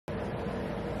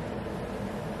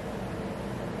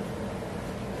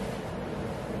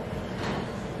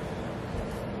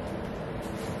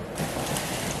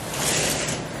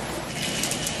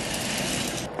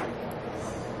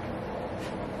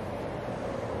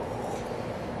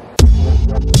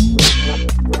What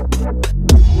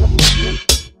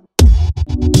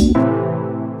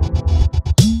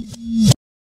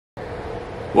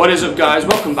is up, guys?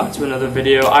 Welcome back to another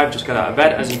video. I've just got out of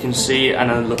bed, as you can see,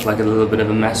 and I look like a little bit of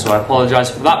a mess, so I apologise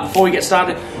for that. Before we get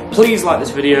started, please like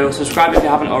this video, subscribe if you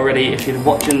haven't already. If you're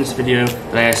watching this video,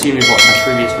 then I assume you've watched my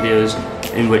previous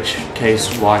videos, in which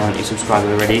case, why aren't you subscribed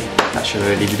already? That should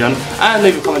already be done. And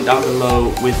leave a comment down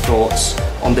below with thoughts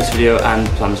on this video and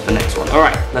plans for the next one.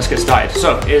 Alright, let's get started.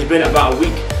 So, it has been about a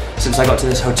week since I got to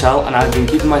this hotel, and I've been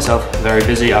keeping myself very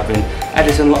busy. I've been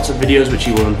editing lots of videos, which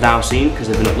you will have now seen because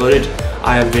they've been uploaded.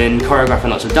 I have been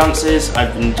choreographing lots of dances,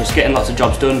 I've been just getting lots of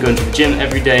jobs done, going to the gym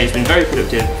every day. It's been very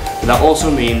productive, but that also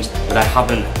means that I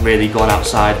haven't really gone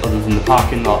outside other than the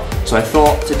parking lot. So I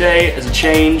thought today, as a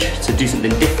change, to do something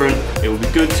different, it would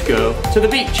be good to go to the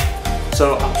beach.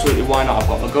 So absolutely, why not? I've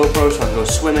got my GoPro, so I can go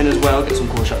swimming as well, get some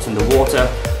cool shots in the water,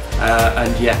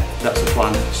 and yeah, that's the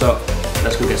plan. So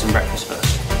let's go get some breakfast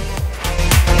first.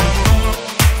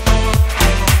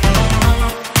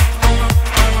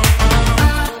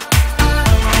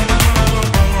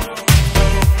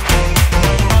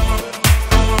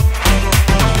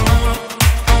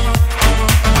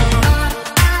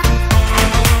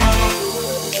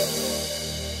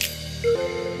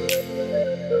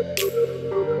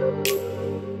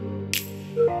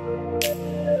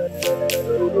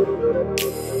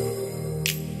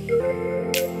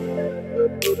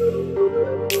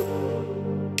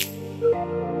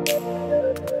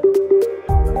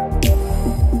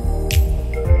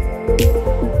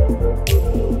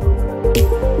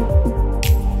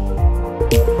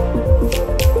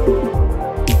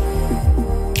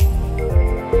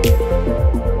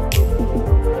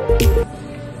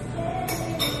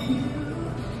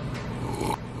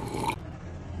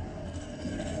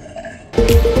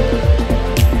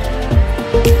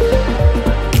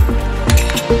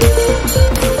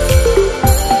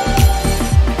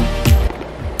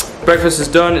 Breakfast is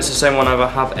done. It's the same one I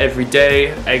have every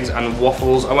day, eggs and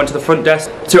waffles. I went to the front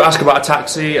desk to ask about a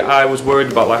taxi. I was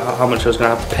worried about like how much I was going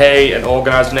to have to pay and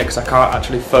organising it because I can't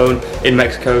actually phone in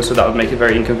Mexico, so that would make it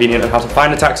very inconvenient and how to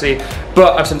find a taxi.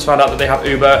 But I've since found out that they have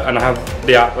Uber, and I have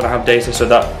the app and I have data, so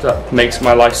that makes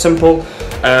my life simple.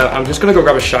 I'm just going to go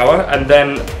grab a shower, and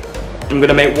then I'm going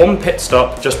to make one pit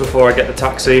stop just before I get the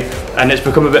taxi, and it's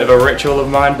become a bit of a ritual of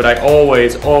mine, but I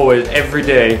always, every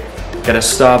day get a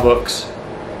Starbucks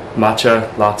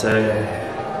matcha latte.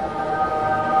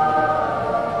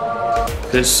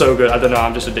 It's so good. I don't know,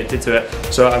 I'm just addicted to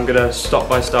it. So I'm gonna stop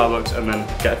by Starbucks and then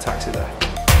get a taxi there.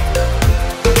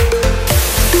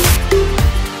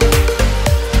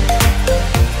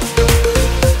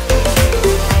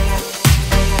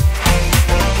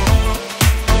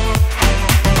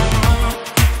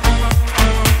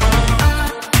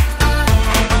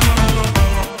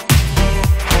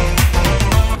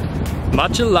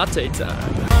 Matcha latte time.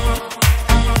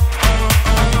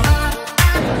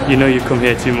 You know you come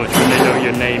here too much when they know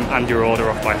your name and your order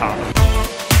off by heart.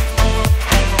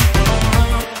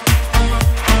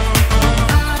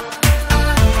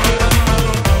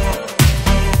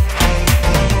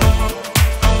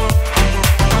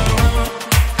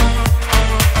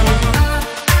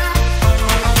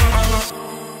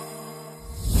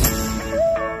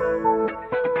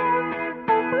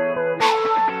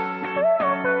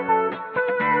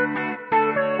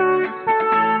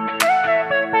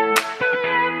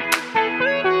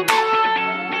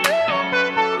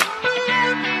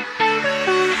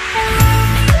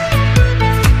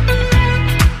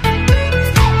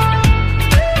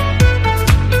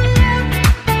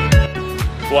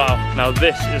 Wow, now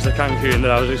this is the Cancun that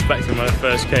I was expecting when I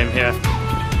first came here.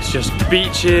 It's just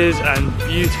beaches and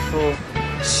beautiful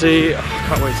sea. Oh, I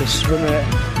can't wait to swim in it.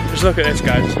 Just look at this,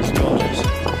 guys, it's gorgeous.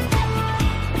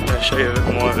 I'm going to show you a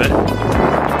bit more of it.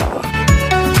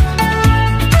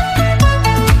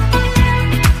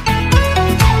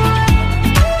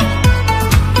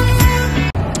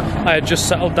 I had just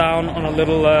settled down on a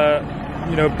little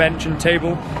you know, bench and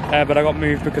table, but I got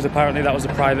moved because apparently that was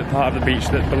a private part of the beach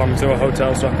that belonged to a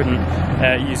hotel, so I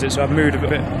couldn't use it. So I've moved a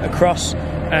bit across,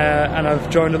 and I've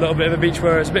joined a little bit of a beach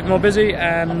where it's a bit more busy,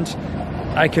 and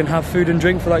I can have food and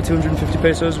drink for like 250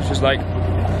 pesos, which is like,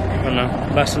 I don't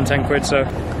know, less than 10 quid. So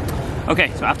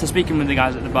okay, so after speaking with the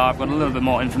guys at the bar, I've got a little bit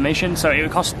more information. So it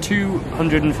would cost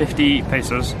 250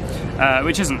 pesos,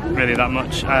 which isn't really that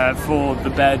much for the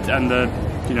bed and the,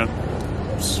 you know,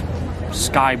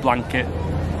 sky blanket.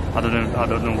 I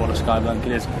don't know what a sky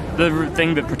blanket is. The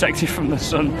thing that protects you from the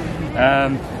sun,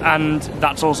 and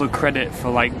that's also credit for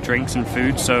like drinks and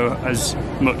food. So as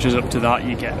much as up to that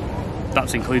you get,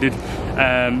 that's included.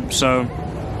 So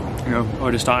you know,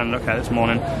 already starting to look at this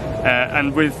morning.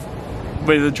 And with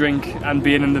a drink and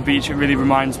being in the beach, it really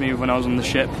reminds me of when I was on the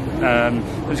ship.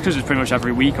 It's because it's pretty much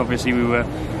every week. Obviously, we were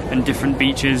in different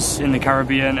beaches in the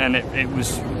Caribbean, and it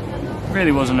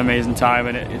really was an amazing time,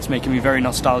 and it's making me very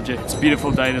nostalgic. It's a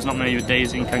beautiful day. There's not many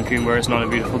days in Cancun where it's not a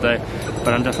beautiful day,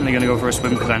 but I'm definitely going to go for a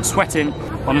swim because I'm sweating.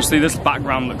 Honestly, this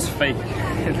background looks fake.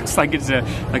 It looks like it's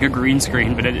like a green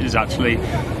screen, but it is actually,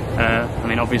 I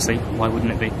mean, obviously, why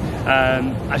wouldn't it be?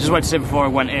 I just wanted to say before I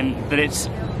went in that it's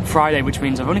Friday, which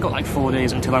means I've only got like 4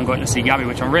 days until I'm going to see Gabby,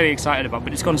 which I'm really excited about,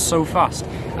 but it's gone so fast,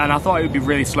 and I thought it would be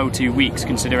really slow 2 weeks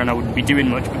considering I wouldn't be doing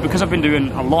much, but because I've been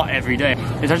doing a lot every day,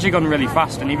 it's actually gone really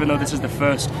fast. And even though this is the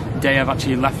first day I've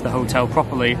actually left the hotel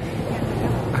properly,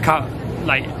 I can't,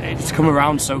 like, it's come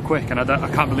around so quick, and I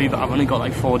can't believe that I've only got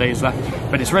like 4 days left.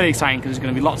 But it's really exciting because there's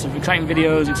going to be lots of exciting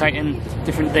videos, exciting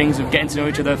different things of getting to know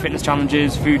each other, fitness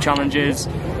challenges, food challenges,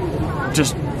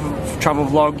 just travel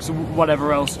vlogs,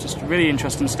 whatever else, just really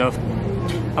interesting stuff.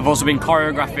 I've also been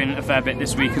choreographing a fair bit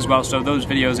this week as well, so those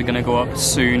videos are going to go up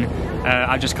soon.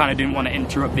 I just kind of didn't want to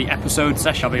interrupt the episode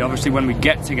session. Obviously when we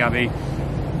get to Gabby,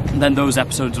 then those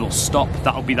episodes will stop.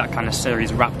 That'll be that kind of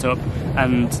series wrapped up,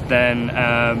 and then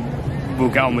we'll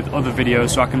get on with other videos,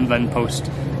 so I can then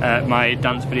post my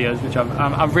dance videos, which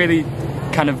I've really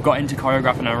kind of got into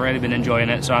choreographing. I've really been enjoying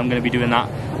it, so I'm going to be doing that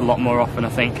a lot more often, I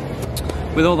think.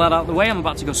 With all that out of the way, I'm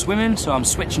about to go swimming, so I'm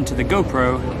switching to the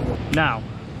GoPro now.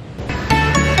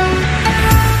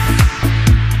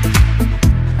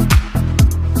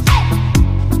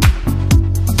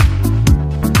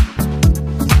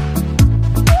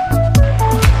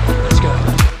 Let's go.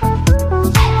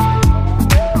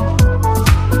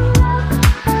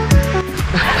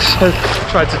 So,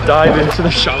 tried to dive into the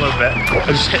shallow bit and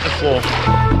just hit the floor.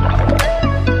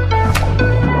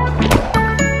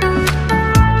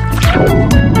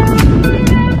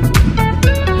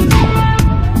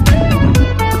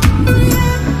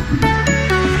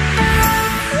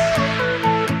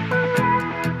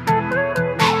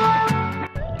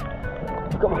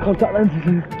 Got my contact lenses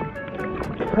in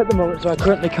at the moment, so I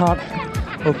currently can't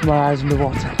open my eyes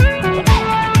underwater.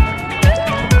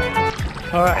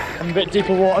 Alright, I'm a bit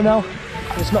deeper water now.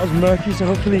 It's not as murky, so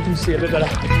hopefully you can see a bit better.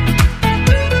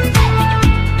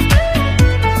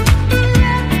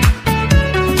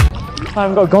 I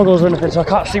haven't got goggles or anything, so I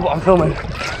can't see what I'm filming.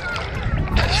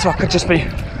 So I could just be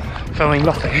filming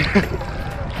nothing.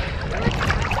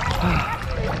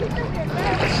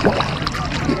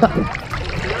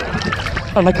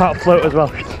 And I can't float as well.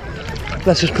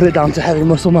 Let's just put it down to heavy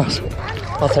muscle mass.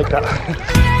 I'll take that.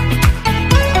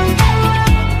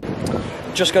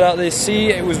 Just got out of the sea.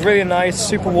 It was really nice,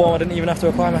 super warm. I didn't even have to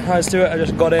apply my eyes to it. I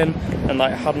just got in and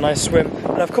like had a nice swim.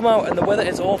 And I've come out and the weather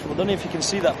is awful. I don't know if you can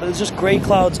see that, but there's just grey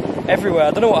clouds everywhere.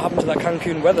 I don't know what happened to that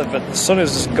Cancun weather, but the sun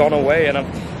has just gone away, and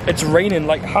it's raining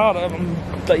like hard.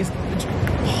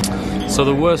 So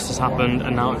the worst has happened,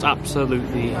 and now it's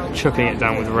absolutely chucking it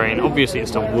down with rain. Obviously it's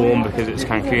still warm because it's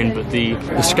Cancun, but the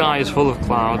sky is full of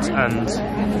clouds, and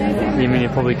I mean, you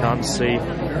probably can't see.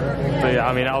 But yeah,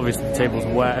 I mean, obviously the table's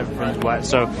wet, everything's wet,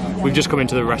 so we've just come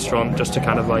into the restaurant just to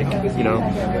kind of like, you know,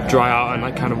 dry out and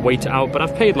like kind of wait it out. But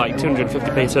I've paid like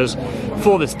 250 pesos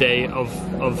for this day of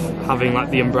having like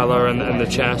the umbrella and the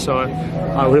chair, so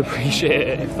I would appreciate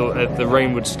it if the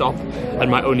rain would stop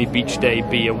and my only beach day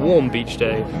be a warm beach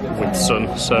day with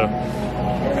sun. So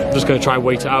I'm just going to try and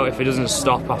wait it out. If it doesn't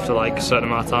stop after like a certain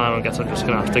amount of time, I guess I'm just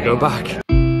going to have to go back.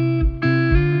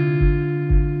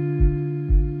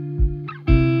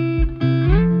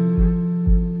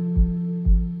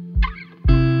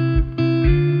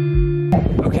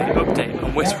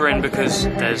 Whispering because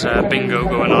there's a bingo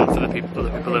going on for the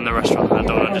people in the restaurant, and I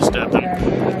don't want to disturb them.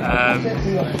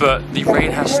 But the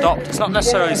rain has stopped. It's not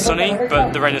necessarily sunny,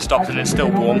 but the rain has stopped and it's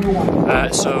still warm.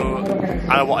 So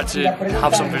I wanted to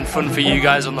have something fun for you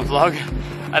guys on the vlog,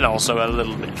 and also a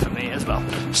little bit for me as well.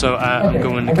 So I'm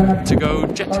going to go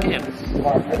jet skiing.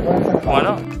 Why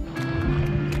not?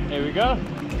 Here we go.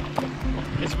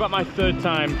 It's about my 3rd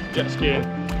time jet skiing,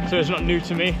 so it's not new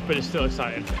to me, but it's still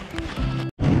exciting.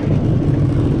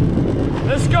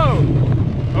 Let's go!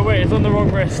 Oh wait, it's on the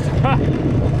wrong wrist.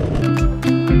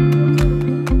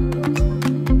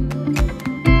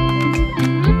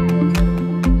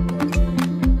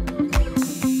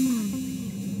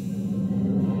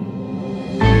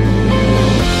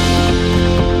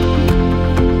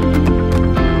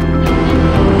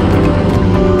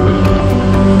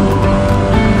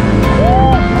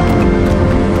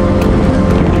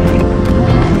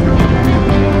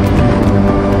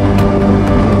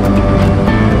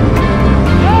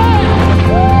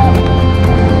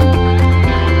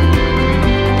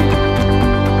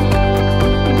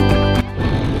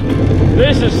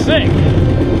 This is sick.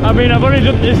 I mean, I've only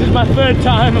done this. Is my third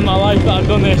time in my life that I've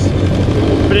done this,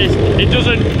 but it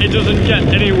doesn't get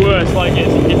any worse. Like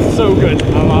it's so good.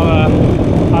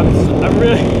 I'm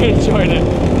really enjoying it,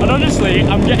 and honestly,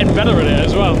 I'm getting better at it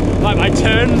as well. Like my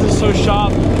turns are so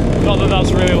sharp. Not that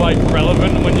that's really like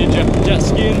relevant when you're jet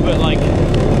skiing, but like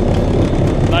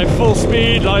full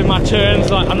speed, like my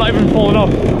turns, like I'm not even falling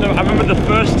off. I remember the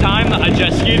first time that I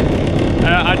jet skied,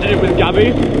 I did it with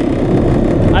Gabby,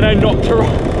 and I knocked her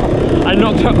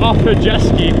off her jet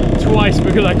ski twice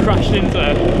because I crashed into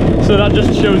her. So that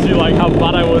just shows you like how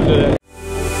bad I was at it.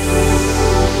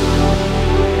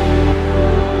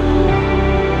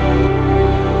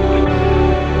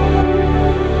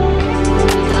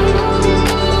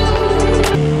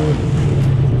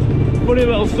 Funny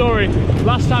little story,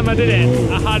 last time I did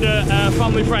it, I had a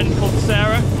family friend called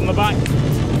Sarah on the back,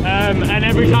 and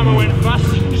every time I went fast,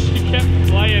 she kept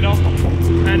flying off,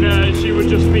 and she would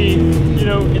just be, you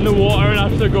know, in the water, and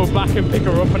I'd have to go back and pick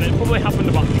her up, and it probably happened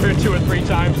about 2 or 3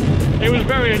 times. It was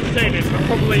very entertaining, but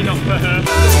probably not for her.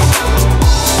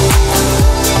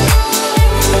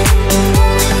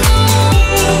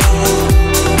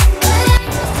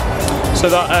 So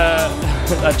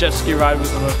that jet ski ride was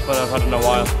the most fun I've had in a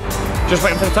while. Just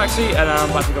waiting for the taxi, and I'm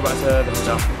about to go back to the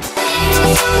hotel.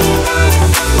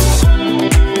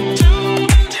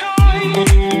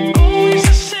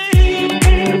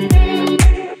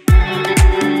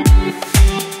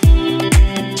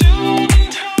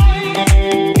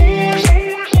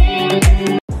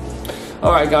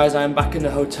 Alright guys, I'm back in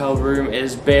the hotel room.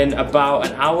 It's been about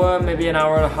an hour, maybe an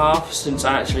hour and a half since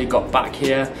I actually got back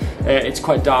here. It's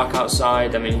quite dark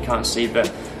outside, I mean you can't see,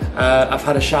 but I've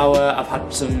had a shower, I've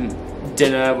had some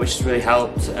dinner, which has really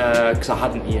helped because I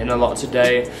hadn't eaten a lot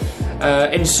today.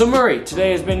 In summary,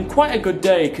 today has been quite a good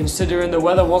day considering the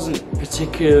weather wasn't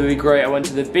particularly great. I went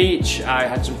to the beach, I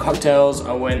had some cocktails,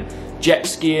 I went jet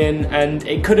skiing, and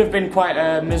it could have been quite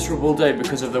a miserable day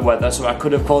because of the weather, so I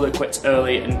could have called it quits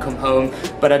early and come home,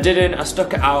 but I didn't. I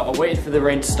stuck it out, I waited for the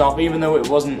rain to stop. Even though it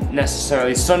wasn't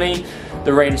necessarily sunny,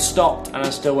 the rain stopped and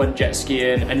I still went jet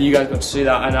skiing, and you guys got to see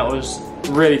that, and that was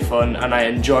really fun, and I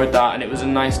enjoyed that, and it was a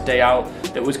nice day out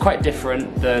that was quite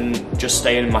different than just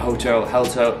staying in my hotel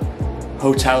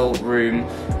room,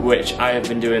 which I have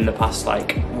been doing the past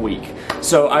like week.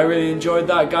 So I really enjoyed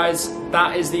that, guys.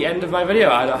 That is the end of my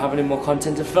video. I don't have any more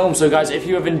content to film. So guys, if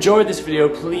you have enjoyed this video,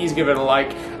 please give it a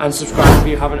like and subscribe if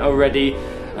you haven't already.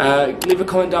 Leave a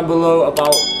comment down below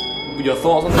about your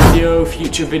thoughts on the video,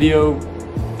 future video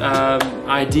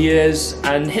ideas,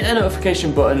 and hit the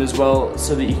notification button as well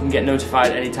so that you can get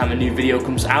notified anytime a new video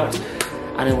comes out.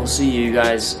 And I will see you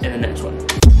guys in the next one.